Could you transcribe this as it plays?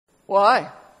Well,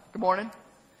 hi. Good morning.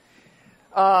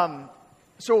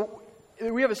 So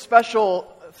we have a special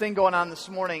thing going on this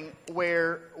morning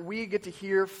where we get to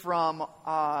hear from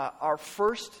our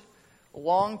first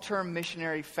long-term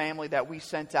missionary family that we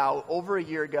sent out over a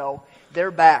year ago. They're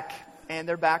back, and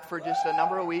they're back for just a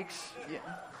number of weeks. Yeah.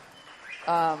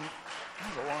 That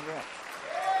was a long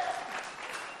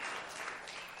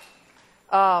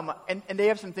rap. And they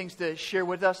have some things to share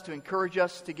with us, to encourage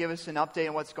us, to give us an update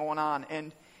on what's going on.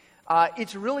 And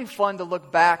it's really fun to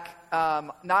look back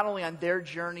not only on their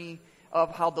journey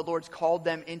of how the Lord's called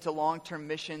them into long-term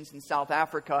missions in South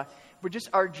Africa, but just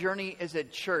our journey as a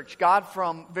church. God,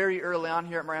 from very early on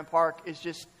here at Moran Park, is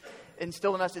just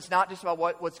instilled in us. It's not just about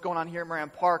what's going on here at Moran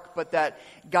Park, but that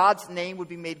God's name would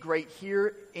be made great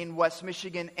here in West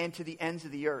Michigan and to the ends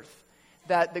of the earth.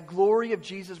 That the glory of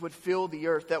Jesus would fill the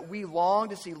earth, that we long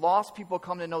to see lost people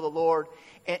come to know the Lord,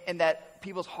 and that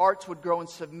people's hearts would grow in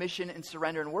submission and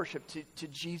surrender and worship to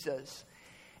Jesus.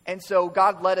 And so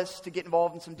God led us to get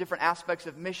involved in some different aspects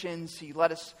of missions. He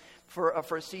led us for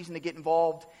a season to get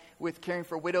involved with caring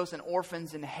for widows and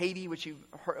orphans in Haiti, which you've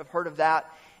heard of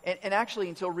that. And actually,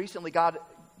 until recently, God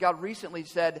recently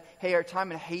said, hey, our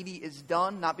time in Haiti is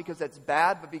done, not because that's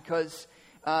bad, but because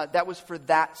that was for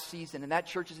that season. And that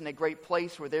church is in a great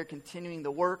place where they're continuing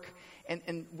the work.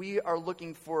 And we are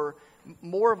looking for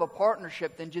more of a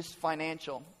partnership than just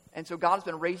financial. And so God has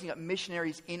been raising up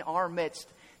missionaries in our midst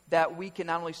that we can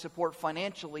not only support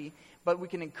financially, but we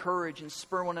can encourage and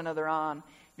spur one another on.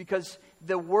 Because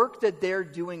the work that they're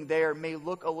doing there may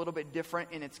look a little bit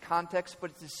different in its context, but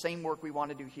it's the same work we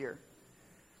want to do here.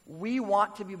 We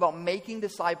want to be about making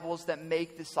disciples that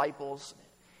make disciples.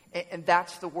 And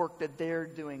that's the work that they're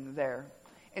doing there.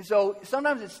 And so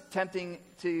sometimes it's tempting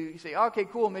to say, okay,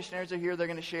 cool, missionaries are here, they're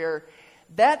going to share.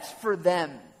 That's for them.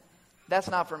 That's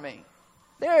not for me.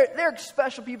 They're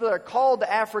special people that are called to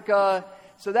Africa.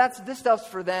 So this stuff's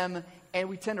for them, and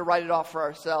we tend to write it off for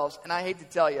ourselves. And I don't hate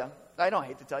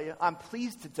to tell you, I'm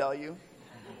pleased to tell you,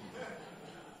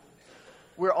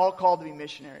 we're all called to be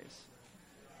missionaries,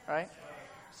 right?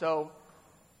 So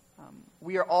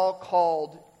we are all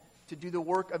called to do the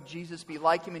work of Jesus, be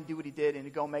like him and do what he did, and to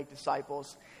go make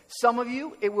disciples. Some of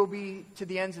you, it will be to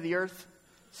the ends of the earth.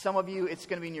 Some of you, it's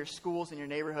going to be in your schools, in your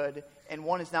neighborhood, and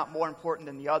one is not more important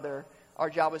than the other. Our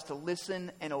job is to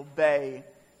listen and obey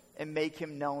and make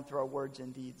him known through our words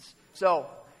and deeds. So,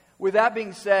 with that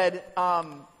being said,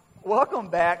 welcome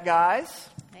back, guys.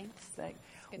 Thanks.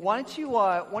 Why don't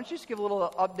you just give a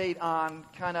little update on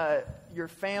kind of your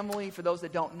family, for those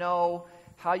that don't know,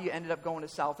 how you ended up going to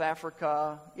South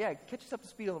Africa. Yeah, catch us up to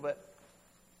speed a little bit.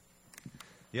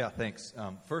 Yeah, thanks.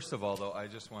 First of all, though, I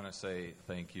just want to say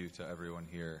thank you to everyone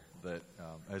here that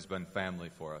has been family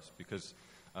for us, because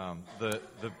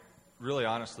really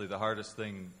honestly, the hardest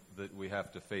thing that we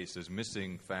have to face is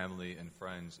missing family and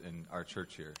friends in our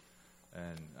church here.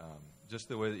 And just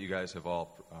the way that you guys have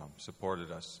all supported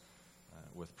us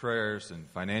with prayers and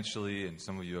financially, and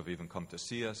some of you have even come to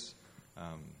see us.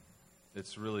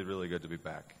 It's really, really good to be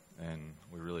back, and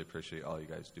we really appreciate all you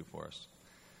guys do for us.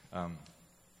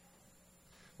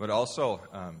 But also,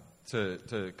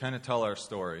 to kind of tell our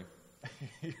story,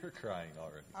 you're crying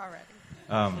already.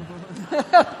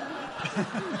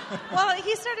 Well,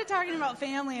 he started talking about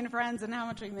family and friends and how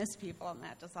much we miss people, and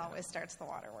that just always starts the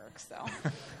waterworks. So,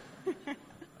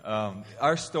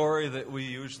 our story that we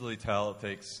usually tell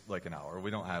takes like an hour.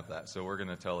 We don't have that, so we're going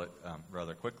to tell it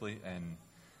rather quickly. And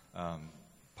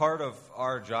part of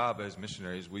our job as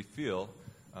missionaries, we feel,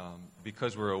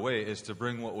 because we're away, is to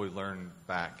bring what we learn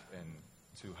back and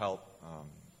to help,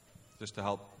 just to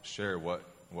help share what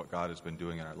God has been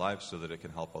doing in our lives, so that it can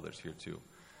help others here too.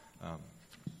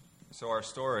 So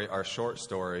our short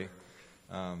story,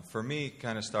 for me,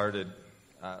 kind of started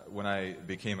when I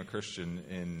became a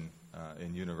Christian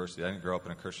in university. I didn't grow up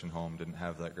in a Christian home, didn't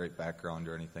have that great background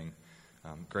or anything.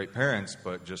 Great parents,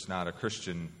 but just not a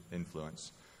Christian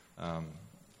influence.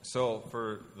 So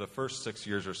for the first 6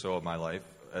 years or so of my life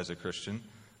as a Christian,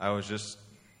 I was just,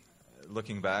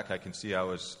 looking back, I can see I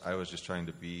was just trying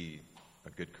to be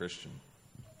a good Christian,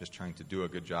 just trying to do a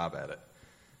good job at it.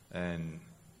 And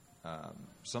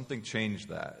something changed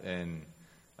that, and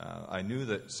I knew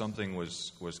that something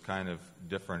was kind of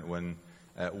different when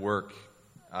at work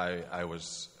I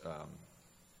was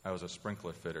a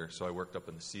sprinkler fitter, so I worked up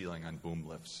in the ceiling on boom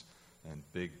lifts and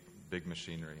big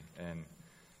machinery. And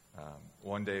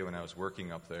one day when I was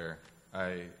working up there,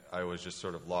 I was just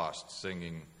sort of lost,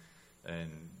 singing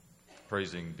and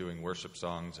praising, doing worship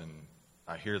songs, and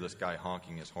I hear this guy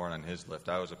honking his horn on his lift.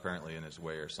 I was apparently in his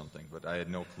way or something, but I had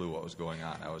no clue what was going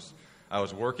on. I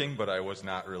was working, but I was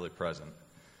not really present.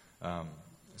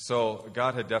 So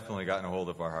God had definitely gotten a hold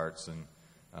of our hearts, and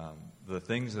the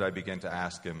things that I began to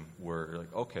ask him were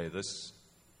like, okay,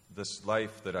 this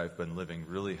life that I've been living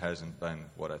really hasn't been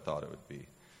what I thought it would be.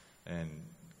 And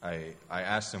I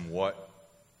asked him what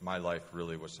my life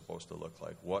really was supposed to look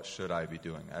like. What should I be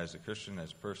doing as a Christian,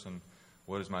 as a person?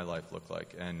 What does my life look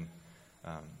like? And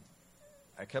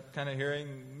I kept kind of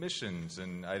hearing missions,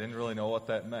 and I didn't really know what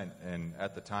that meant. And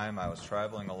at the time, I was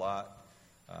traveling a lot.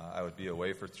 I would be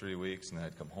away for 3 weeks, and then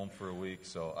I'd come home for a week.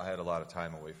 So I had a lot of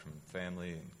time away from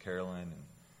family and Carolyn. And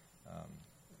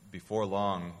before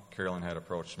long, Carolyn had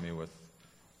approached me with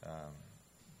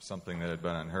something that had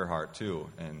been on her heart too.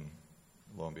 And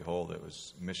lo and behold, it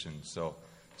was missions. So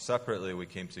separately, we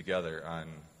came together on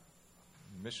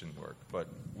mission work, but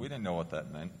we didn't know what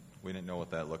that meant. We didn't know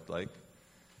what that looked like.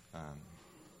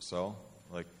 So,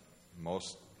 like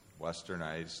most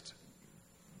westernized,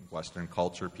 Western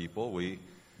culture people, we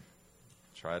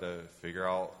try to figure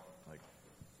out like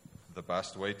the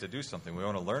best way to do something. We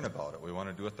want to learn about it. We want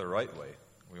to do it the right way.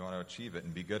 We want to achieve it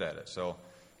and be good at it. So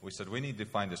we said we need to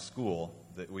find a school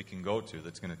that we can go to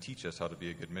that's going to teach us how to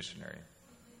be a good missionary.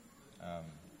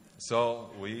 So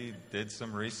we did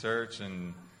some research,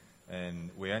 and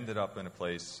we ended up in a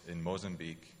place in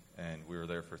Mozambique, and we were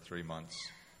there for 3 months.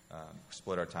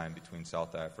 Split our time between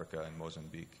South Africa and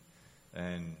Mozambique.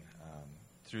 And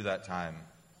through that time,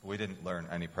 we didn't learn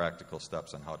any practical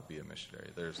steps on how to be a missionary.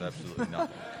 There's absolutely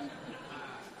nothing.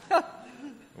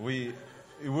 We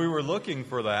were looking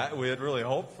for that. We had really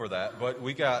hoped for that, but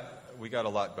we got a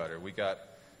lot better. We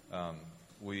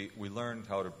learned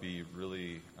how to be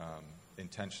really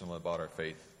intentional about our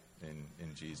faith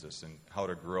in Jesus, and how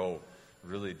to grow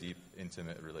really deep,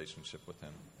 intimate relationship with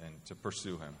him and to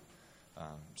pursue him.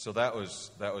 So that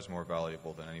was more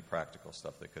valuable than any practical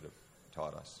stuff they could have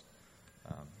taught us.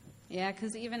 Yeah,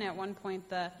 because even at one point,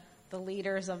 the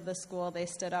leaders of the school, they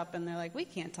stood up and they're like, we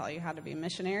can't tell you how to be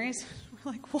missionaries.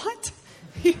 We're like, what?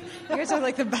 You guys are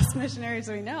like the best missionaries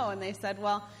we know. And they said,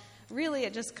 well, really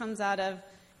it just comes out of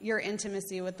your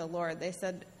intimacy with the Lord. They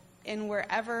said, in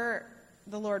wherever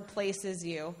the Lord places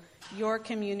you, your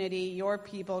community, your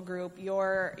people group,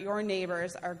 your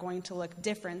neighbors are going to look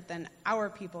different than our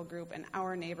people group and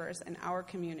our neighbors and our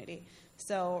community.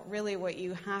 So really what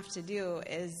you have to do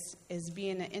is be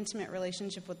in an intimate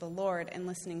relationship with the Lord and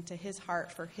listening to his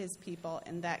heart for his people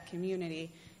in that community.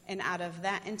 And out of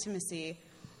that intimacy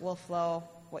will flow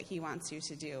what he wants you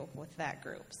to do with that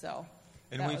group. So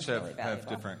and we each have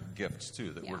different gifts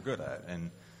too that we're good at.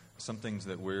 And some things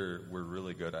that we're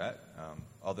really good at,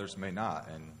 others may not,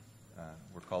 and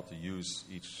we're called to use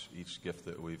each gift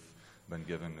that we've been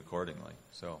given accordingly.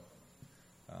 So,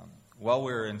 while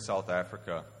we were in South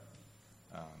Africa,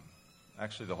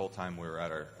 actually the whole time we were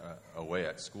at our away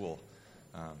at school,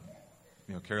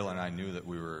 Carol and I knew that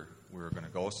we were going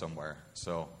to go somewhere.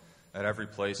 So, at every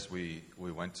place we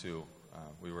went to,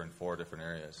 we were in 4 different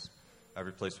areas.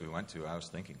 Every place we went to, I was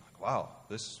thinking, like, wow,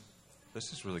 this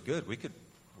is really good. We could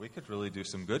really do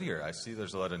some good here. I see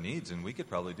there's a lot of needs, and we could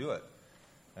probably do it.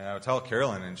 And I would tell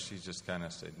Carolyn, and she just kind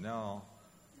of said, no,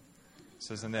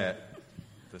 this isn't it.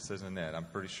 This isn't it. I'm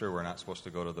pretty sure we're not supposed to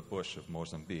go to the bush of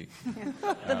Mozambique. Yeah.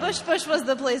 The bush was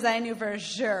the place I knew for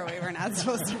sure we were not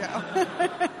supposed to go.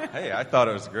 Hey, I thought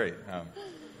it was great.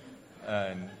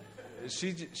 And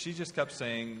she just kept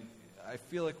saying, I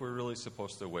feel like we're really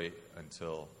supposed to wait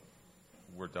until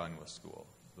we're done with school.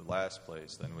 The last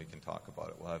place, then we can talk about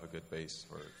it. We'll have a good base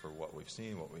for what we've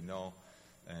seen, what we know,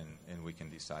 and we can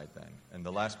decide then. And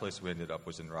the last place we ended up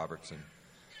was in Robertson.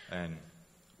 And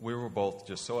we were both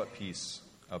just so at peace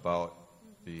about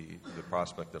the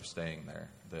prospect of staying there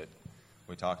that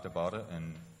we talked about it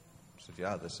and said,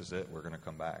 yeah, this is it. We're going to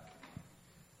come back.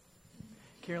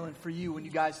 Carolyn, for you, when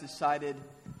you guys decided,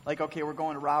 like, okay, we're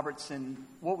going to Robertson,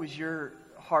 what was your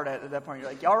heart at that point? You're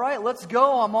like, all right, let's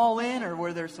go, I'm all in, or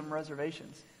were there some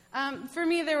reservations? For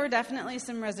me, there were definitely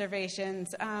some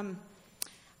reservations.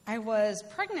 I was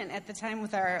pregnant at the time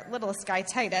with our little Sky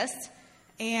Titus,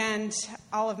 and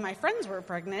all of my friends were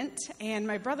pregnant, and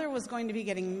my brother was going to be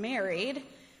getting married,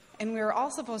 and we were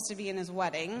all supposed to be in his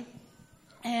wedding.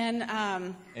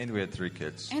 And we had 3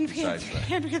 kids. And we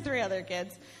had 3 other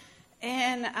kids.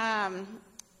 And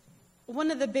one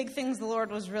of the big things the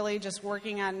Lord was really just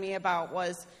working on me about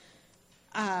was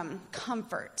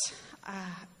comfort.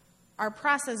 Our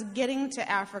process getting to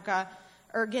Africa,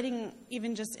 or getting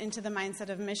even just into the mindset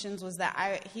of missions, was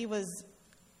that he was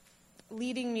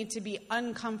leading me to be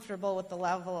uncomfortable with the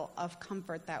level of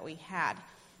comfort that we had.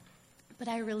 But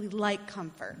I really like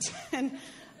comfort.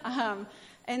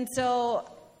 And so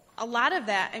a lot of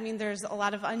that, there's a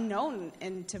lot of unknown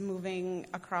into moving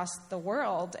across the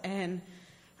world. And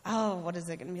oh, what is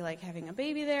it going to be like having a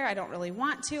baby there? I don't really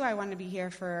want to. I want to be here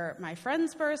for my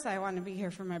friend's births. I want to be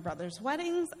here for my brother's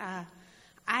weddings.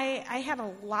 I had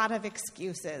a lot of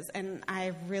excuses, and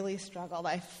I really struggled.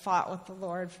 I fought with the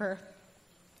Lord for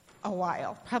a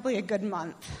while, probably a good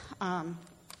month. And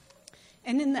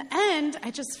in the end,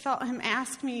 I just felt him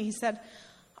ask me, he said,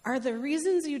 are the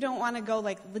reasons you don't want to go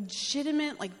like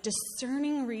legitimate, like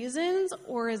discerning reasons,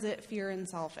 or is it fear and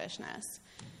selfishness?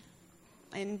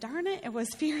 And darn it, it was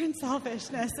fear and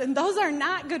selfishness. And those are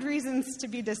not good reasons to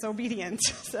be disobedient.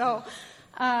 So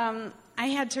I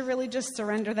had to really just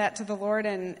surrender that to the Lord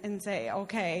and say,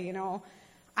 okay, you know,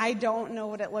 I don't know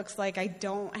what it looks like. I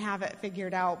don't have it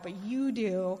figured out, but you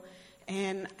do.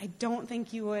 And I don't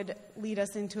think you would lead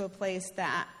us into a place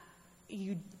that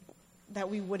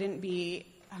we wouldn't be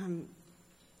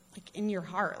like in your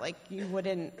heart. Like you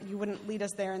wouldn't lead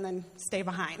us there and then stay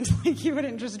behind. Like you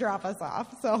wouldn't just drop us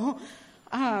off. So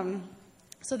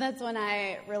that's when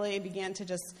I really began to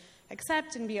just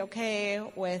accept and be okay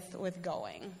with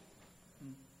going.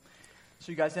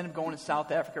 So you guys end up going to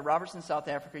South Africa. Robertson, South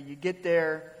Africa. You get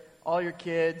there, all your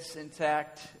kids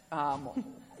intact.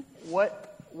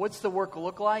 What's the work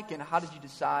look like, and how did you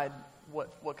decide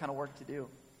what kind of work to do?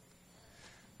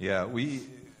 Yeah, we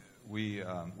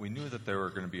knew that there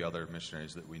were going to be other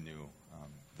missionaries that we knew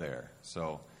there.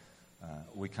 So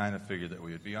we kind of figured that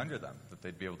we would be under them, that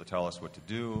they'd be able to tell us what to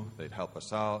do, they'd help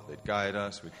us out, they'd guide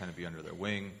us, we'd kind of be under their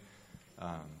wing.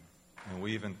 And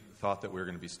we even thought that we were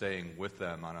going to be staying with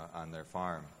them on their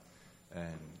farm.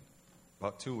 And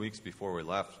about 2 weeks before we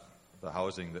left, the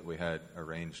housing that we had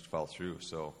arranged fell through.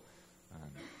 So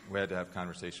we had to have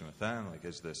conversation with them, like,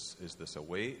 is this a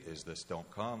wait? Is this don't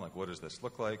come? Like, what does this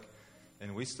look like?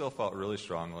 And we still felt really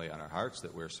strongly on our hearts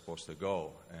that we were supposed to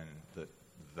go, and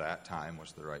that time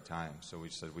was the right time. So we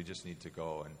said we just need to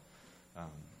go. And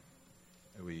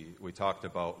we talked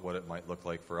about what it might look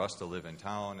like for us to live in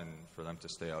town and for them to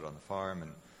stay out on the farm,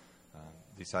 and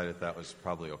decided that was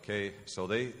probably okay. So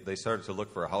they started to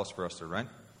look for a house for us to rent,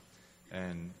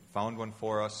 and found one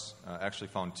for us, actually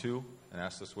found two, and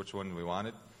asked us which one we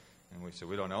wanted. And we said,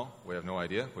 we don't know. We have no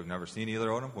idea. We've never seen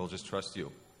either of them. We'll just trust you.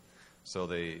 So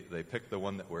they picked the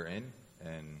one that we're in,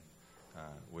 and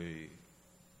we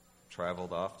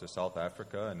traveled off to South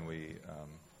Africa, and we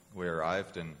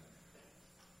arrived, and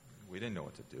we didn't know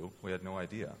what to do. We had no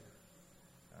idea.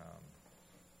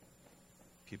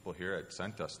 People here had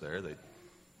sent us there. They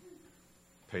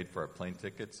paid for our plane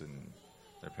tickets, and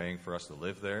they're paying for us to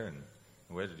live there, and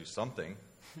we had to do something.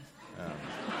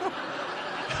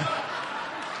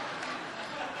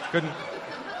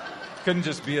 Couldn't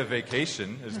just be a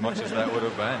vacation, as much as that would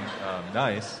have been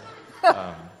nice.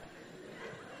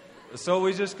 So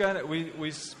we just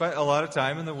we spent a lot of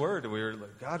time in the Word. We were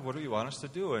like, God, what do you want us to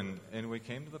do? And we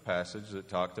came to the passage that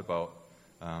talked about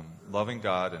loving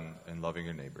God and loving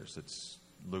your neighbors. It's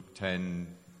Luke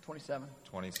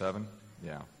 10:27.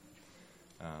 Yeah.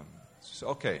 So,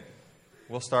 okay,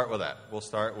 we'll start with that. We'll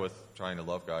start with trying to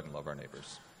love God and love our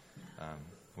neighbors.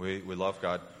 We love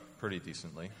God pretty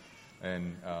decently,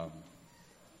 and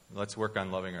let's work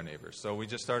on loving our neighbors. So we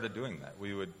just started doing that.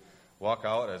 We would walk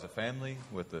out as a family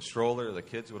with the stroller. The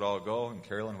kids would all go, and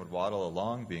Carolyn would waddle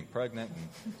along, being pregnant.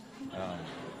 And,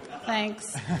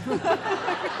 Thanks.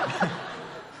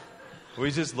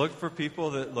 we just looked for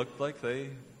people that looked like they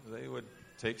would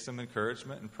take some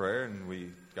encouragement and prayer, and we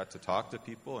got to talk to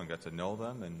people and got to know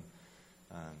them. And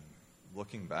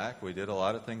looking back, we did a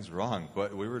lot of things wrong,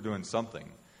 but we were doing something.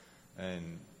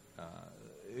 And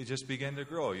it just began to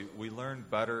grow. We learned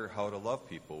better how to love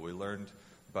people. We learned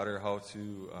better how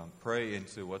to pray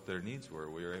into what their needs were.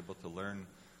 We were able to learn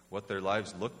what their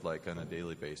lives looked like on a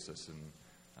daily basis, and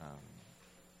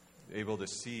able to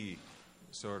see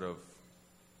sort of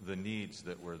the needs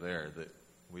that were there that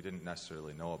we didn't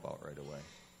necessarily know about right away.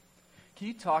 Can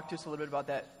you talk to us a little bit about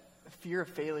that fear of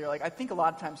failure? Like, I think a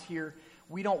lot of times here,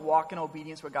 we don't walk in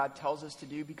obedience what God tells us to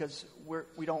do because we're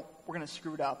going to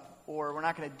screw it up, or we're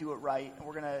not going to do it right, and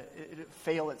we're going to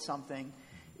fail at something.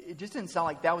 It just didn't sound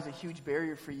like that was a huge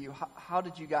barrier for you. How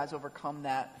did you guys overcome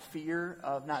that fear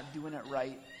of not doing it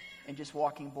right and just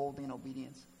walking boldly in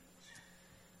obedience?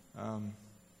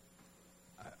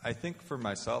 I think for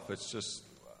myself,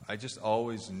 I just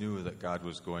always knew that God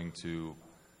was going to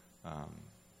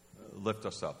lift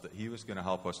us up, that He was going to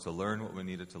help us to learn what we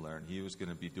needed to learn. He was going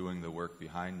to be doing the work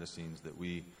behind the scenes that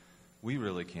we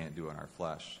really can't do in our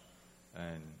flesh.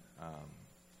 And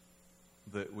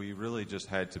that we really just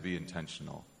had to be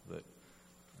intentional, that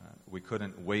we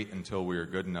couldn't wait until we were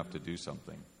good enough to do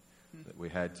something, that we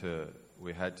had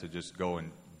to just go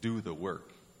and do the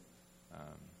work.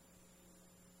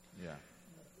 Yeah.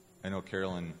 I know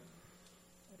Carolyn,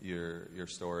 your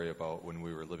story about when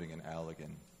we were living in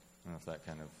Allegan. I don't know if that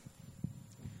kind of...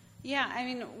 Yeah, I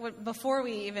mean, before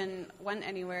we even went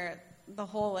anywhere, the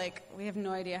whole, we have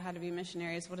no idea how to be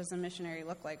missionaries. What does a missionary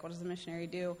look like? What does a missionary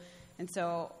do? And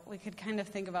so we could kind of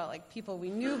think about, people we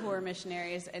knew who were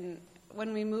missionaries. And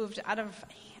when we moved out of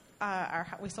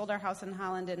we sold our house in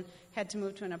Holland and had to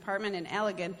move to an apartment in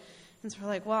Allegan. And so we're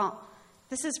like, well,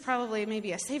 this is probably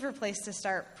maybe a safer place to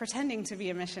start pretending to be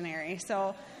a missionary.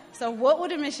 So what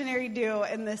would a missionary do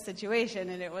in this situation?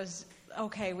 And it was,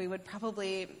 okay, we would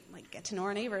probably get to know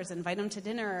our neighbors, invite them to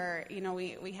dinner. Or,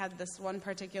 we had this one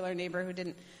particular neighbor who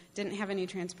didn't have any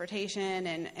transportation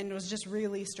and was just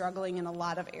really struggling in a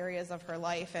lot of areas of her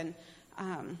life. And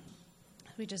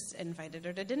we just invited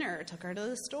her to dinner or took her to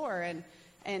the store.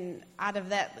 And out of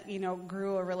that,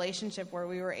 grew a relationship where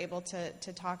we were able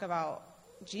to talk about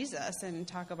Jesus and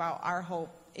talk about our hope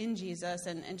in Jesus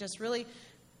and just really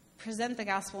present the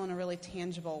gospel in a really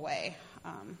tangible way.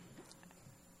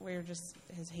 We were just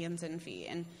his hands and feet.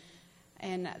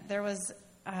 And there was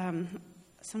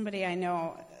somebody I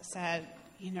know said,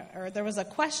 or there was a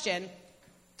question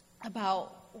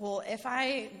about, well, if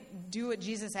I do what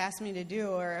Jesus asked me to do,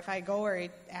 or if I go where he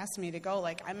asked me to go,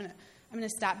 I'm going to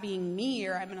stop being me,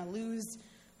 or I'm going to lose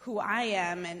who I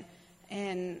am.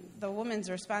 And the woman's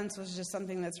response was just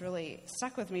something that's really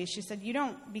stuck with me. She said, you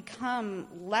don't become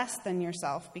less than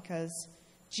yourself because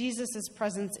Jesus'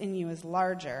 presence in you is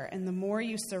larger. And the more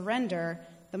you surrender,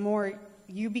 the more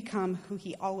you become who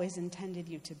he always intended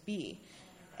you to be.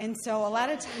 And so a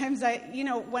lot of times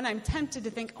when I'm tempted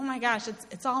to think, oh my gosh,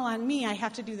 it's all on me, I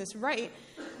have to do this right,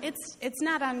 it's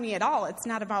not on me at all. It's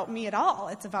not about me at all.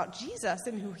 It's about Jesus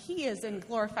and who he is and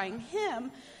glorifying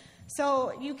him.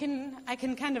 So I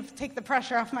can kind of take the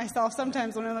pressure off myself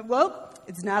sometimes when I'm like, well,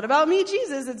 it's not about me,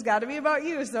 Jesus. It's got to be about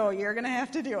you. So you're going to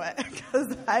have to do it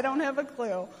because I don't have a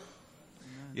clue.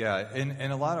 Yeah,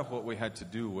 and a lot of what we had to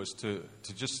do was to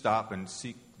just stop and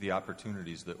seek the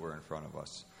opportunities that were in front of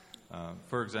us.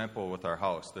 For example, with our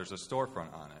house, there's a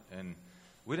storefront on it, and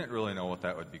we didn't really know what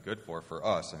that would be good for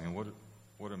us. I mean,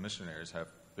 what do missionaries have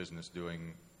business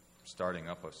doing, starting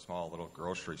up a small little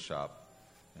grocery shop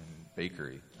and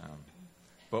bakery?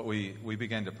 But we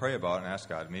began to pray about it and ask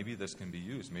God, maybe this can be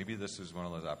used. Maybe this is one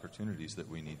of those opportunities that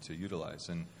we need to utilize.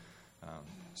 And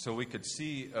so we could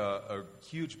see a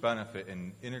huge benefit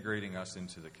in integrating us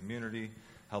into the community,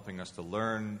 helping us to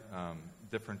learn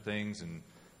different things and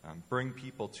bring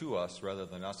people to us rather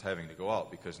than us having to go out,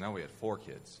 because now we had 4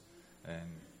 kids, and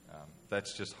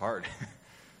that's just hard.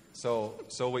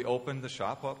 So we opened the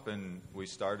shop up, and we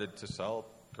started to sell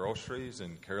groceries,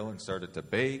 and Carolyn started to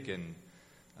bake, and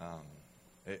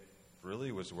it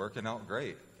really was working out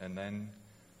great. And then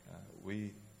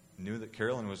we knew that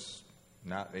Carolyn was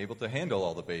not able to handle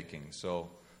all the baking, so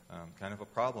kind of a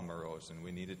problem arose, and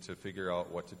we needed to figure out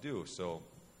what to do. So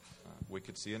we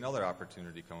could see another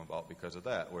opportunity come about because of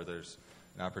that, where there's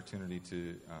an opportunity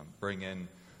to bring in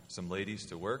some ladies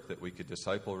to work that we could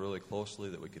disciple really closely,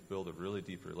 that we could build a really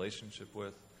deep relationship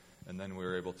with, and then we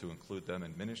were able to include them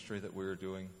in ministry that we were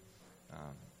doing.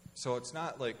 So it's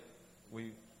not like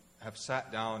we have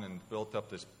sat down and built up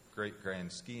this great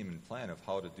grand scheme and plan of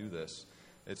how to do this.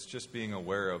 It's just being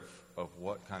aware of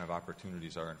what kind of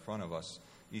opportunities are in front of us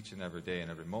each and every day and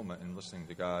every moment, and listening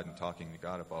to God and talking to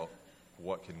God about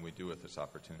what can we do with this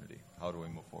opportunity? How do we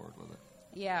move forward with it?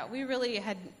 Yeah, we really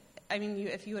had,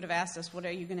 if you would have asked us, what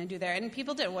are you going to do there? And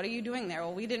people did, what are you doing there?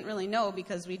 Well, we didn't really know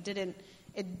because we didn't,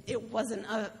 it wasn't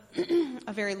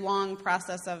a very long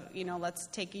process of, let's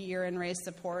take a year and raise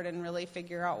support and really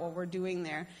figure out what we're doing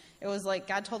there. It was like,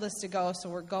 God told us to go, so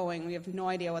we're going. We have no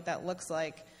idea what that looks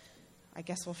like. I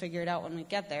guess we'll figure it out when we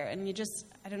get there. And you just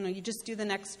do the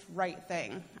next right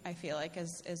thing, I feel like,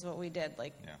 is what we did.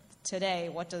 Today,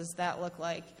 what does that look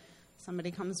like? Somebody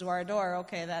comes to our door,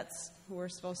 okay, that's who we're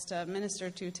supposed to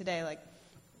minister to today.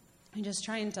 I'm just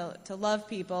trying to love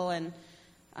people, and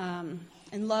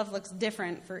love looks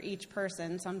different for each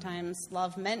person. Sometimes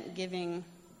love meant giving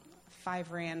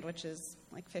 5 rand, which is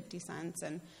like 50 cents,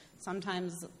 and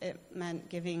sometimes it meant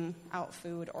giving out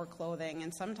food or clothing,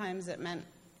 and sometimes it meant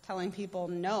telling people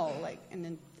no, and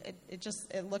then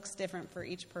it looks different for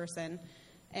each person.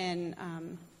 And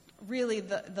really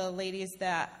the ladies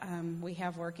that we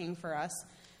have working for us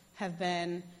have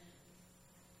been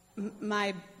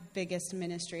my biggest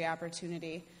ministry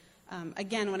opportunity.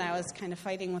 Again, when I was kind of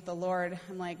fighting with the Lord,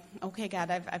 I'm like, okay,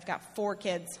 God, I've got 4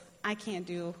 kids. I can't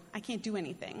do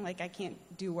anything. I can't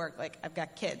do work. I've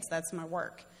got kids. That's my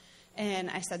work. And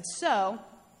I said, so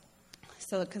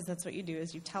because that's what you do,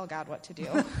 is you tell God what to do.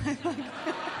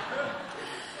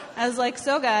 I was like,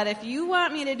 so God, if you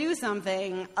want me to do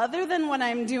something other than what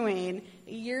I'm doing,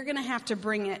 you're going to have to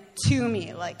bring it to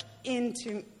me, like in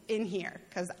here,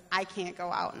 because I can't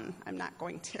go out, and I'm not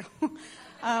going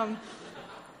to.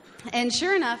 And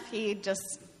sure enough, he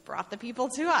just brought the people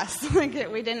to us. I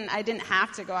didn't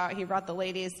have to go out. He brought the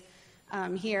ladies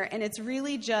here. And it's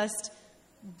really just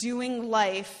doing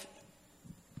life,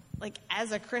 like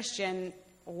as a Christian,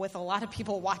 with a lot of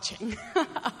people watching,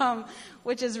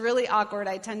 which is really awkward.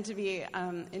 I tend to be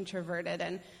introverted,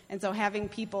 and so having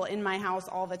people in my house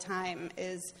all the time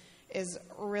is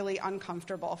really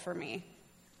uncomfortable for me.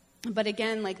 But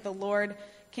again, like the Lord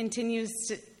continues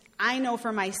to, I know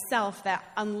for myself that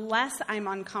unless I'm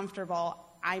uncomfortable,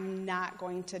 I'm not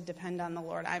going to depend on the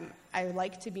Lord. I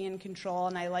like to be in control,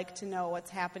 and I like to know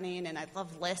what's happening, and I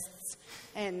love lists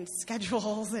and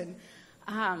schedules, and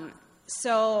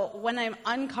so when I'm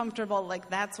uncomfortable, like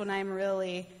that's when I'm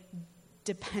really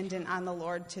dependent on the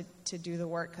Lord to do the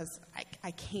work, because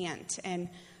I can't. And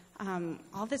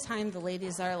all the time the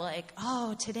ladies are like,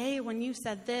 oh, today when you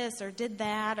said this or did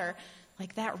that, or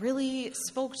like that really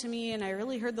spoke to me, and I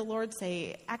really heard the Lord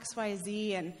say X, Y,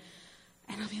 Z, and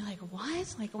I'll be like,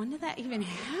 what? Like, when did that even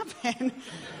happen?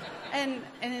 and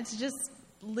it's just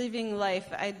living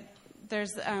life.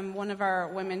 There's one of our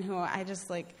women who I just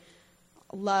like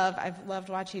love. I've loved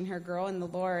watching her grow in the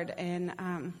Lord. And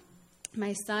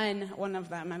my son, one of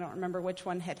them, I don't remember which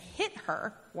one, had hit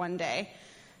her one day.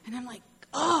 And I'm like,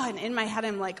 oh, and in my head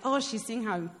I'm like, oh, she's seeing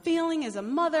how I'm feeling as a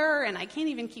mother, and I can't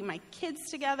even keep my kids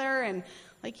together, and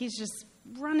like he's just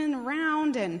running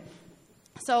around. And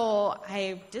so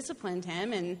I disciplined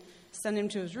him and sent him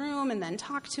to his room and then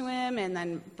talked to him and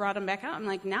then brought him back out. I'm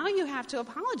like, now you have to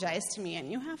apologize to me,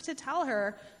 and you have to tell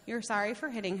her you're sorry for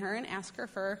hitting her and ask her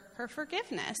for her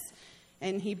forgiveness.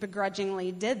 And he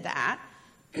begrudgingly did that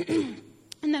and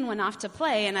then went off to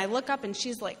play. And I look up and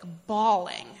she's like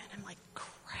bawling. And I'm like,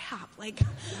 crap, like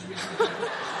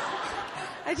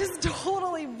I just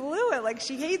totally blew it. Like,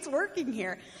 she hates working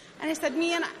here. And I said,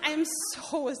 Mian, I'm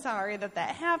so sorry that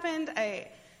happened. I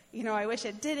wish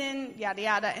it didn't, yada,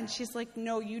 yada. And she's like,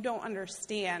 no, you don't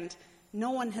understand. No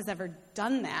one has ever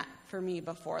done that for me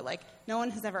before. Like, no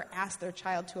one has ever asked their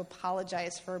child to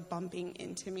apologize for bumping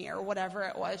into me or whatever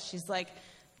it was. She's like,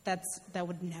 that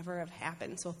would never have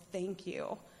happened. So thank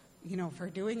you, for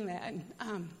doing that.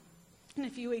 And a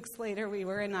few weeks later, we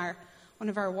were in one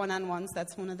of our one-on-ones.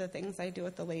 That's one of the things I do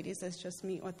with the ladies, is just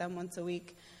meet with them once a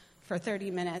week for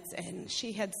 30 minutes. And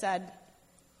she had said,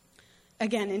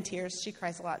 again, in tears, she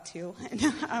cries a lot too. And,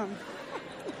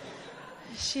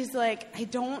 she's like, I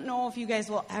don't know if you guys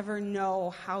will ever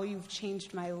know how you've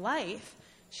changed my life.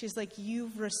 She's like,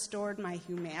 you've restored my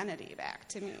humanity back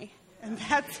to me. And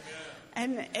that's,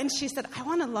 and she said, I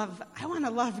want to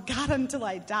love God until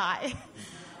I die.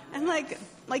 And like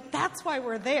that's why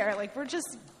we're there. Like, we're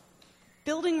just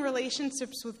building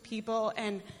relationships with people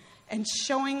and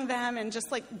showing them and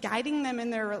just like guiding them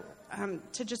in their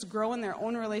to just grow in their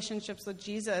own relationships with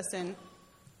Jesus. And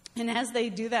as they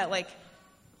do that, like,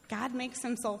 God makes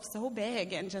himself so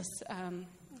big, and just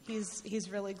he's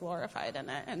really glorified in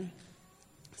it. And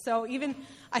so even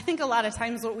I think a lot of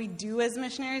times what we do as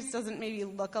missionaries doesn't maybe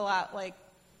look a lot like,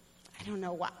 I don't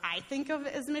know what I think of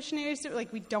as missionaries do.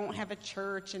 Like, we don't have a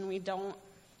church, and we don't,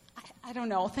 I don't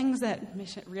know, things that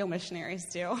real missionaries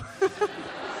do.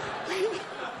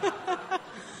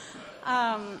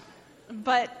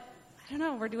 But I don't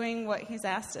know, we're doing what he's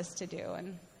asked us to do,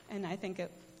 and I think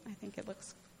it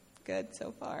looks good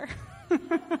so far.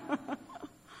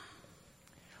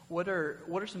 What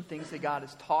are some things that God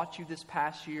has taught you this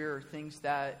past year, or things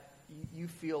that you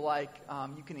feel like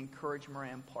you can encourage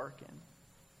Moran Park in?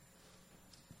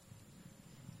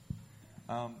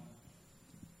 I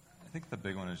think the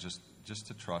big one is just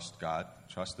to trust God,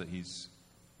 trust that he's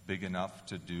big enough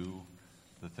to do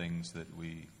the things that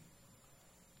we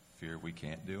fear we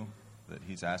can't do, that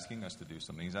he's asking us to do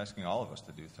something. He's asking all of us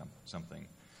to do something.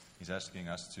 He's asking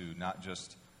us to not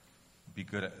just be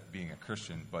good at being a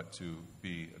Christian, but to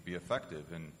be effective.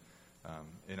 And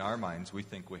in our minds, we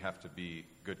think we have to be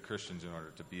good Christians in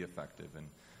order to be effective. And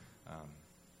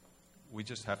we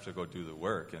just have to go do the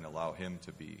work and allow him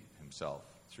to be himself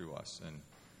through us. And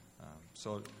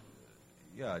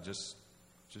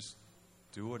just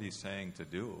do what he's saying to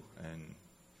do. And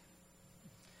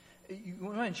you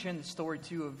want to share the story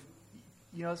too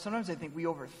of, sometimes I think we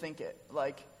overthink it.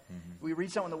 Like, we read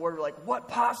something in the Word, we're like, what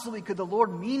possibly could the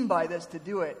Lord mean by this to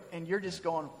do it? And you're just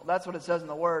going, well, that's what it says in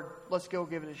the Word. Let's go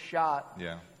give it a shot.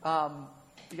 Yeah. Why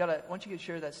don't you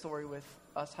share that story with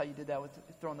us, how you did that with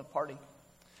throwing the party?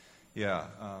 Yeah.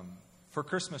 For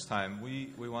Christmas time,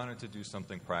 we wanted to do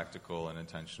something practical and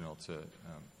intentional to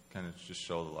kind of just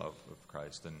show the love of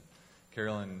Christ. And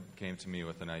Carolyn came to me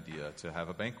with an idea to have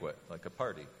a banquet, like a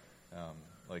party,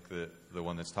 like the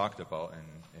one that's talked about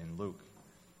in Luke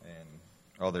and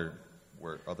other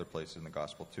places in the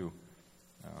gospel too.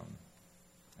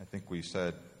 I think we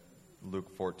said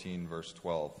Luke 14, verse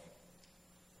 12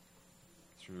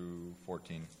 through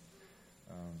 14.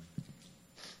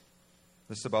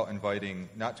 This is about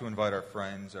not to invite our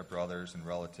friends, our brothers and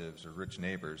relatives, or rich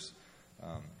neighbors,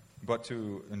 but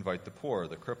to invite the poor,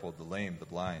 the crippled, the lame, the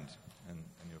blind, and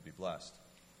you'll be blessed.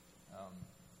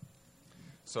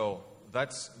 So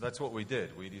that's what we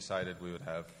did. We decided we would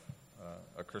have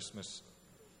a Christmas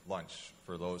lunch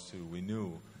for those who we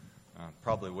knew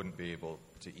probably wouldn't be able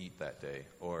to eat that day,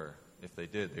 or if they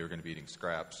did, they were going to be eating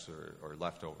scraps or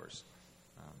leftovers.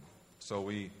 So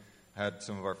we had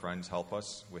some of our friends help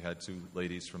us. We had 2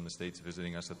 ladies from the States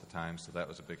visiting us at the time, so that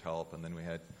was a big help. And then we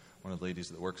had one of the ladies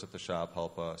that works at the shop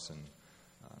help us, and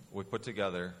we put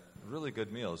together really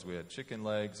good meals. We had chicken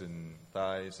legs and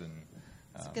thighs and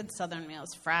it's good Southern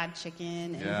meals, fried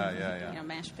chicken and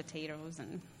mashed potatoes,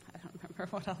 and I don't remember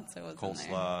what else it was.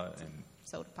 Coleslaw in there. and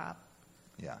soda pop.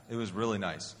 Yeah, it was really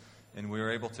nice. And we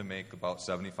were able to make about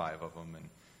 75 of them, and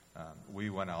we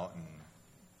went out and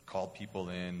called people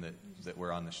in that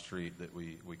were on the street that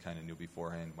we kind of knew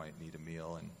beforehand might need a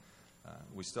meal, and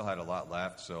we still had a lot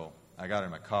left, so I got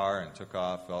in my car and took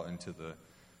off out into the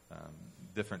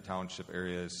different township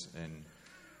areas and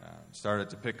started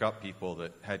to pick up people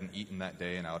that hadn't eaten that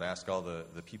day, and I would ask all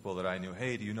the people that I knew,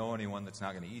 hey, do you know anyone that's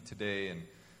not going to eat today? And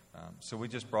so we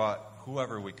just brought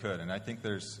whoever we could, and I think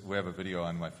we have a video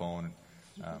on my phone.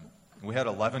 We had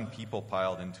 11 people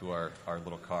piled into our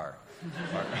little car.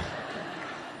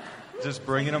 Just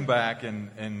bringing them back,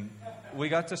 and we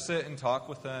got to sit and talk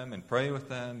with them and pray with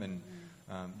them and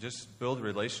just build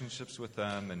relationships with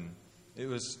them, and it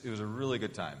was a really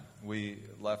good time. We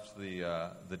left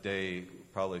the day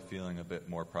probably feeling a bit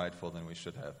more prideful than we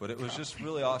should have, but it was just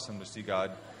really awesome to see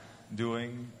God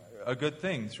doing a good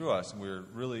thing through us, and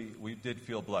we did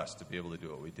feel blessed to be able to do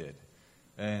what we did.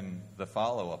 And the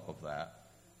follow-up of that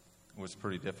was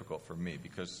pretty difficult for me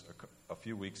because a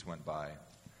few weeks went by.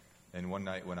 And one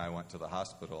night when I went to the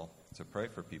hospital to pray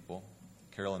for people,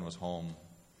 Carolyn was home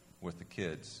with the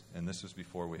kids. And this was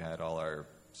before we had all our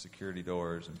security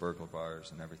doors and burglar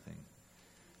bars and everything.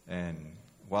 And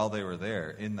while they were there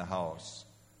in the house,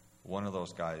 one of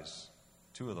those guys,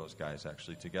 2 of those guys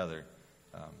actually together,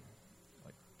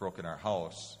 broke in our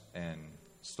house and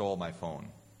stole my phone.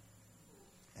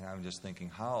 And I'm just thinking,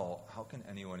 how can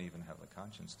anyone even have the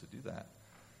conscience to do that?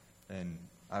 And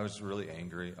I was really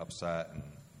angry, upset, and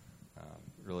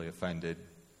really offended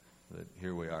that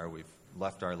here we are. We've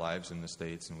left our lives in the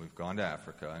States, and we've gone to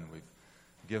Africa, and we've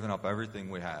given up everything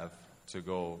we have to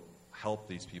go help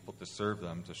these people, to serve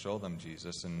them, to show them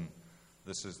Jesus, and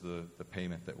this is the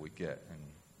payment that we get. And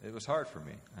it was hard for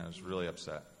me. I was really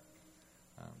upset.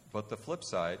 But the flip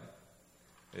side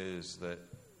is that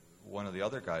one of the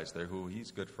other guys there, who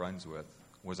he's good friends with,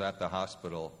 was at the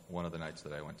hospital one of the nights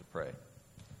that I went to pray.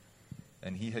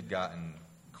 And he had gotten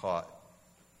caught,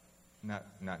 not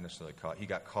necessarily caught, he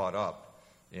got caught up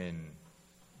in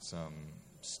some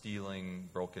stealing,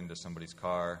 broke into somebody's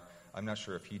car. I'm not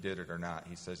sure if he did it or not.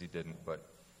 He says he didn't, but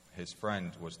his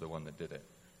friend was the one that did it,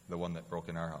 the one that broke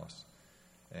in our house.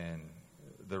 And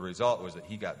the result was that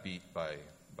he got beat by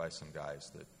some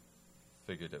guys that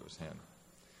figured it was him.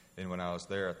 And when I was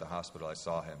there at the hospital, I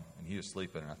saw him, and he was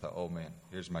sleeping, and I thought, oh, man,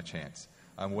 here's my chance.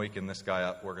 I'm waking this guy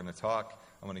up. We're going to talk.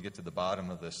 I'm going to get to the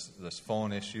bottom of this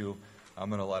phone issue. I'm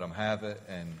going to let him have it.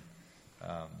 And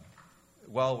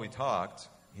while we talked,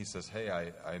 he says, hey,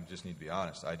 I just need to be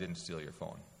honest. I didn't steal your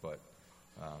phone, but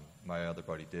my other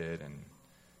buddy did. And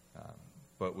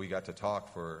but we got to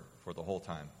talk for the whole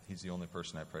time. He's the only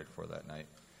person I prayed for that night.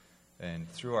 And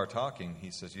through our talking, he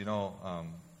says,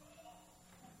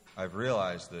 I've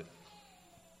realized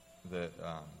that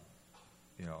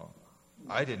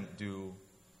I didn't do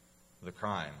the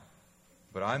crime,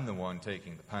 but I'm the one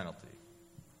taking the penalty.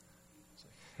 It's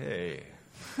like, hey,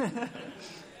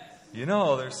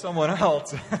 there's someone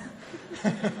else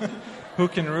who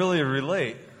can really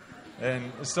relate.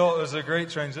 And so it was a great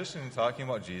transition in talking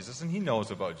about Jesus, and he knows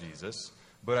about Jesus,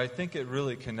 but I think it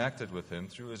really connected with him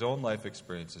through his own life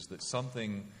experiences that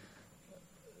something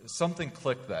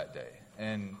clicked that day.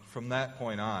 And from that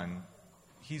point on,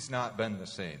 he's not been the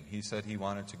same. He said he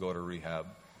wanted to go to rehab,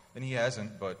 and he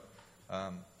hasn't, but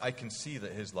I can see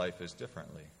that his life is different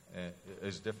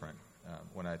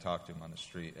when I talk to him on the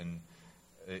street. And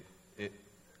it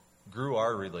grew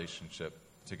our relationship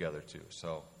together, too.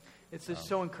 So it's just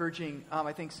so encouraging.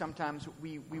 I think sometimes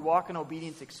we walk in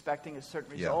obedience expecting a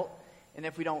certain result, And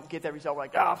if we don't get that result, we're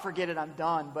like, forget it, I'm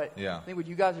done. But Yeah. I think what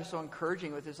you guys are so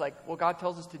encouraging with is like, well, God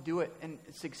tells us to do it, and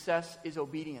success is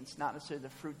obedience, not necessarily the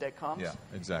fruit that comes. Yeah,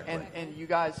 exactly. And you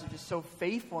guys are just so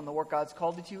faithful in the work God's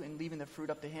called you to and leaving the fruit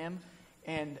up to Him.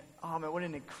 And man, what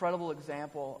an incredible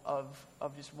example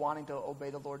of just wanting to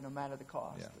obey the Lord no matter the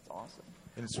cost. Yeah. That's awesome.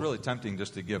 And it's really tempting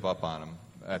just to give up on him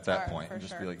at that point For and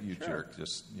just sure. be like, you jerk,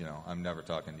 just, I'm never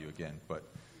talking to you again. But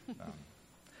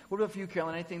What about for you,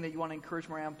 Carolyn? Anything that you want to encourage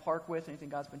Moran Park with? Anything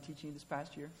God's been teaching you this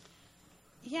past year?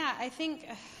 Yeah, I think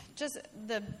just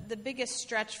the biggest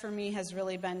stretch for me has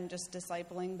really been just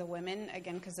discipling the women,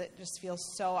 again, because it just feels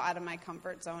so out of my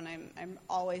comfort zone. I'm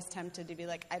always tempted to be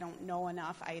like, I don't know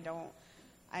enough,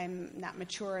 I'm not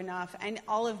mature enough, and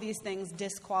all of these things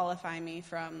disqualify me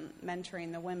from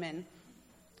mentoring the women.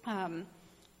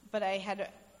 But I had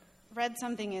read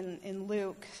something in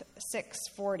Luke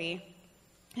 6:40,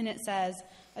 and it says,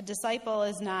 "A disciple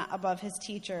is not above his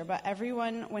teacher, but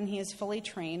everyone, when he is fully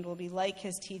trained, will be like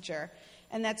his teacher."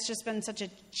 And that's just been such a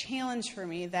challenge for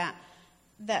me that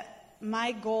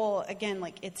my goal, again,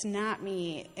 like, it's not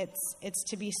me. It's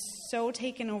to be so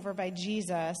taken over by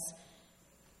Jesus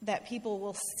that people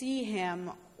will see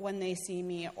him when they see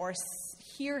me, or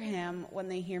hear him when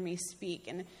they hear me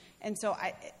speak. And so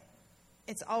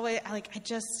it's always like,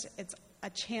 it's a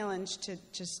challenge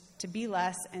to be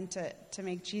less and to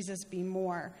make Jesus be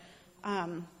more.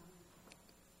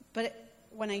 But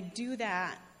when I do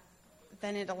that,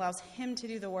 then it allows him to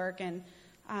do the work, and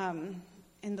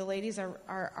the ladies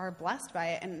are blessed by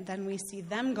it, and then we see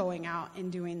them going out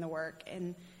and doing the work,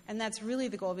 and that's really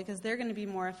the goal, because they're going to be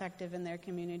more effective in their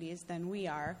communities than we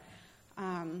are.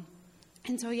 And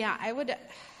so, yeah, I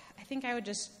think I would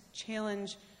just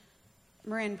challenge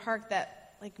Moran Park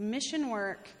that, like, mission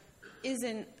work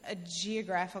isn't a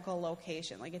geographical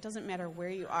location. Like, it doesn't matter where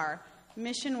you are.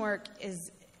 Mission work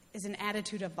is an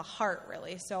attitude of the heart,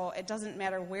 really. So it doesn't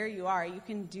matter where you are. You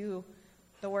can do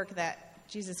the work that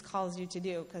Jesus calls you to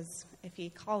do, because if he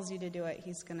calls you to do it,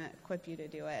 he's going to equip you to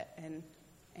do it, and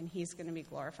he's going to be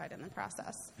glorified in the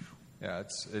process. yeah,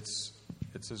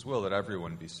 it's his will that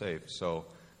everyone be saved. So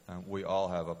we all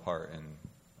have a part in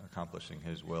accomplishing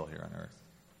his will here on earth,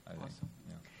 I think. Awesome.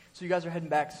 Yeah. So you guys are heading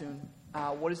back soon.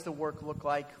 What does the work look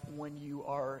like when you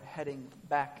are heading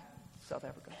back to South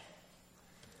Africa?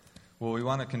 Well, we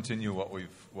want to continue what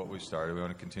we've started. We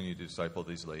want to continue to disciple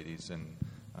these ladies, and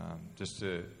just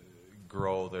to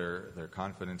grow their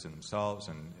confidence in themselves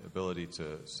and ability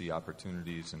to see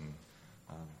opportunities and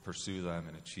pursue them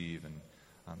and achieve, and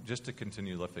just to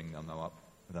continue lifting them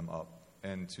up,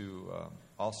 and to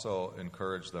also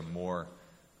encourage them more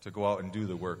to go out and do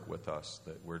the work with us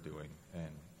that we're doing,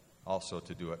 and also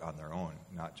to do it on their own,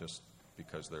 not just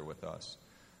because they're with us.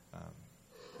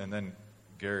 And then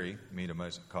Gary Meadham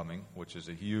is coming, which is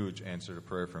a huge answer to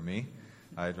prayer for me.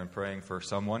 I had been praying for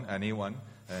anyone,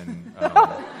 and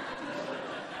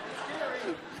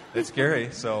it's Gary.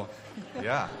 So,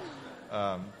 yeah.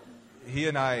 He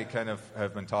and I kind of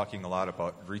have been talking a lot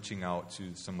about reaching out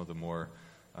to some of the more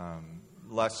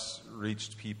less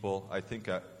reached people. I think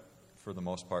for the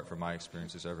most part, from my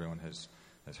experiences, everyone has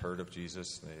heard of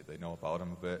Jesus. They know about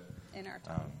him a bit. In our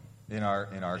time. In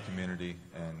our community,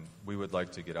 and we would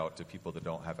like to get out to people that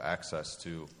don't have access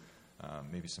to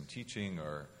maybe some teaching,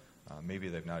 or maybe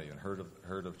they've not even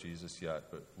heard of Jesus yet.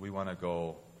 But we want to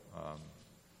go a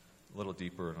little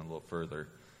deeper and a little further,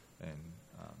 and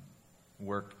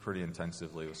work pretty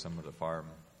intensively with some of the farm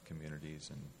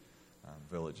communities and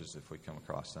villages if we come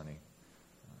across any.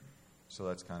 So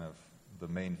that's kind of the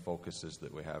main focuses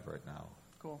that we have right now.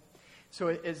 Cool. So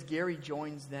as Gary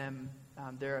joins them,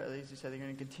 as you said, they're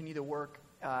going to continue the work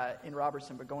in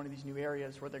Robertson, but going to these new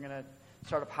areas where they're going to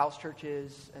start up house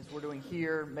churches, as we're doing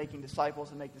here, making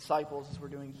disciples and make disciples, as we're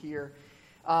doing here.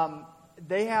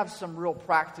 They have some real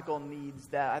practical needs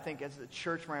that I think as a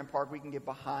church, Moran Park, we can get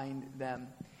behind them.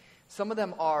 Some of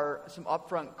them are some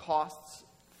upfront costs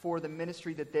for the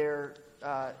ministry that they're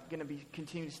going to be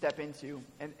continue to step into,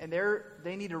 and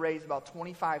they need to raise about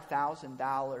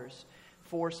 $25,000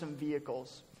 for some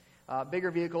vehicles,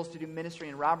 bigger vehicles to do ministry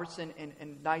in Robertson,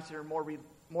 and nicer,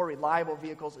 more reliable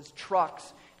vehicles as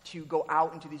trucks to go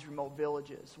out into these remote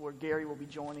villages, where Gary will be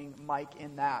joining Mike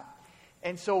in that.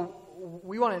 And so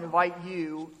we want to invite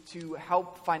you to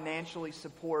help financially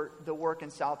support the work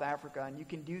in South Africa, and you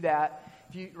can do that.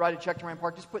 If you write a check to Moran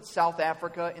Park, just put South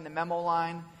Africa in the memo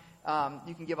line.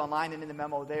 You can give online, and in the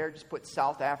memo there, just put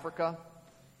South Africa.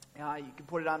 You can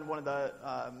put it on one of the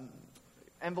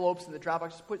envelopes in the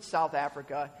Dropbox. Just put South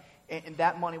Africa, and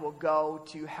that money will go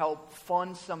to help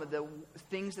fund some of the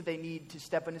things that they need to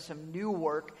step into some new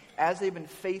work. As they've been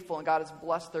faithful and God has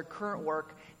blessed their current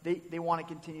work, they want to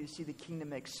continue to see the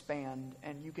kingdom expand,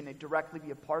 and you can directly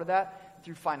be a part of that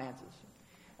through finances.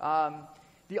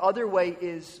 The other way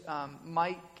is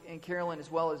Mike and Carolyn,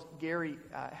 as well as Gary,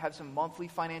 have some monthly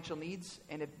financial needs,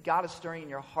 and if God is stirring in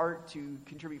your heart to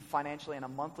contribute financially on a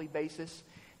monthly basis,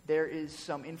 there is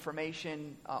some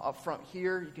information up front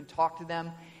here. You can talk to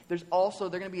them. They're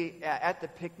going to be at the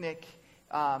picnic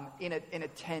in a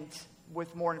tent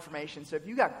with more information. So if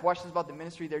you got questions about the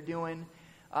ministry they're doing,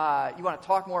 you want to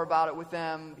talk more about it with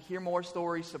them, hear more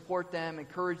stories, support them,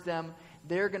 encourage them,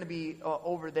 they're going to be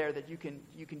over there that you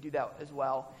can do that as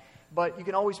well. But you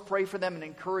can always pray for them and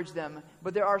encourage them.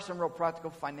 But there are some real practical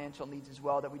financial needs as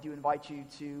well that we do invite you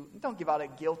to. Don't give out a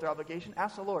guilt or obligation.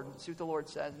 Ask the Lord. See what the Lord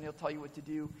says, and He'll tell you what to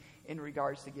do in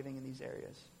regards to giving in these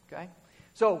areas. Okay?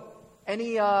 So,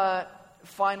 any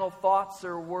final thoughts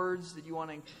or words that you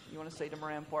want to say to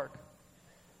Moran Park?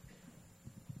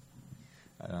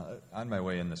 On my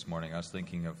way in this morning, I was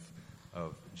thinking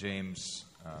of James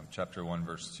chapter 1,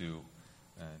 verse 2,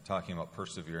 talking about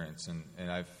perseverance.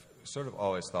 And I've sort of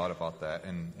always thought about that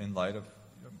in light of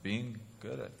being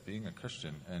good at being a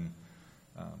Christian. And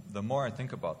the more I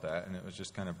think about that, and it was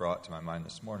just kind of brought to my mind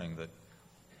this morning, that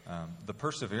the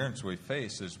perseverance we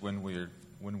face is when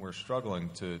we're struggling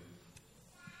to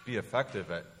be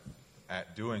effective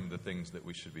at doing the things that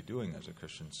we should be doing as a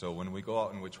Christian. So when we go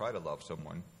out and we try to love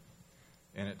someone,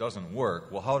 and it doesn't work,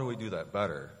 well, how do we do that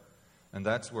better? And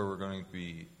that's where we're going to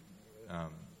be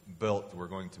built. We're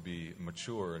going to be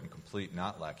mature and complete,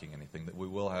 not lacking anything, that we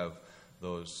will have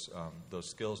those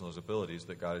skills and those abilities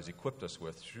that God has equipped us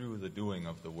with through the doing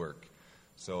of the work.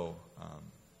 So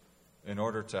in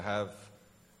order to have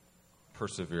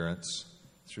perseverance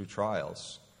through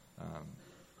trials,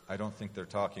 I don't think they're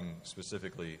talking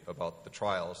specifically about the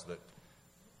trials that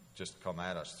just come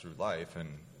at us through life and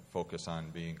focus on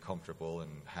being comfortable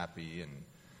and happy and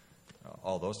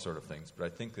all those sort of things. But I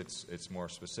think it's more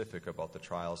specific about the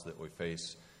trials that we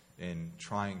face in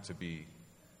trying to be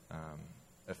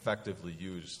effectively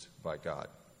used by God.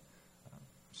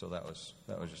 So that was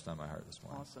just on my heart this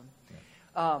morning. Awesome.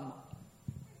 Yeah.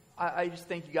 I just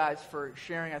thank you guys for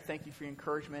sharing. I thank you for your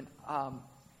encouragement.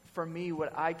 For me,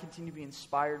 what I continue to be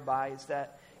inspired by is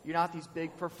that you're not these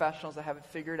big professionals that have it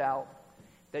figured out,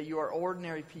 that you are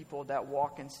ordinary people that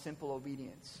walk in simple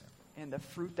obedience. And the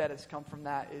fruit that has come from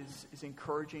that is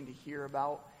encouraging to hear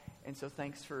about. And so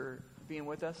thanks for being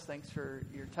with us. Thanks for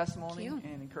your testimony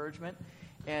and encouragement.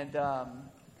 And I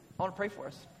want to pray for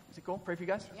us. Is it cool? Pray for you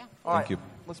guys? Yeah. All right. Thank you.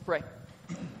 Let's pray.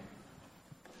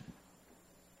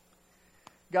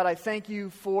 God, I thank you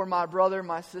for my brother,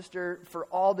 my sister, for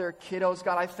all their kiddos.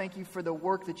 God, I thank you for the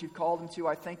work that you've called them to.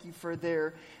 I thank you for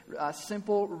their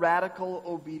simple, radical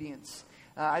obedience.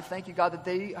 I thank you, God, that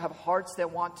they have hearts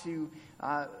that want to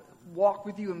walk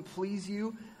with you and please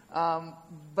you,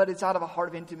 but it's out of a heart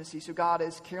of intimacy. So, God,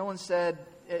 as Carolyn said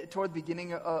toward the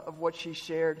beginning of what she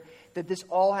shared, that this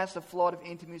all has to flow out of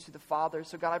intimacy with the Father.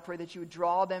 So, God, I pray that you would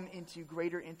draw them into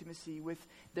greater intimacy with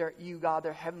you, God,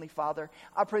 their Heavenly Father.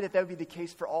 I pray that would be the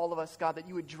case for all of us, God, that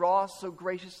you would draw us so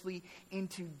graciously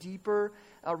into deeper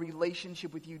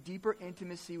relationship with you, deeper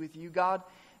intimacy with you, God,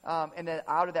 and that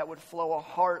out of that would flow a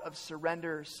heart of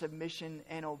surrender, submission,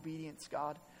 and obedience,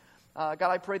 God. God,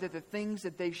 I pray that the things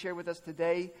that they share with us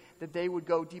today, that they would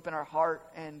go deep in our heart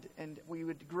and we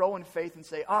would grow in faith and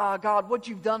say, God, what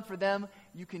you've done for them,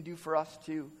 you can do for us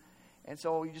too. And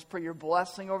so we just pray your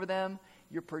blessing over them,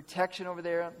 your protection over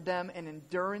them, and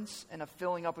endurance and a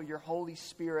filling up of your Holy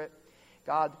Spirit.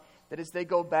 God, that as they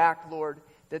go back, Lord,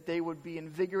 that they would be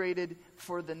invigorated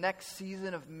for the next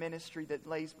season of ministry that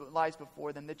lies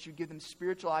before them, that you give them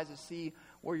spiritual eyes to see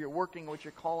where you're working, what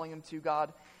you're calling them to,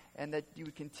 God, and that you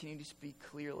would continue to speak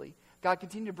clearly. God,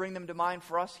 continue to bring them to mind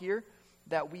for us here,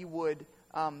 that we would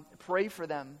pray for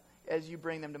them as you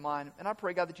bring them to mind. And I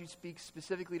pray, God, that you speak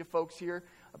specifically to folks here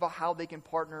about how they can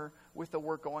partner with the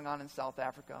work going on in South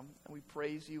Africa. And we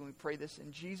praise you, and we pray this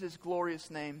in Jesus' glorious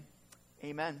name.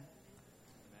 Amen.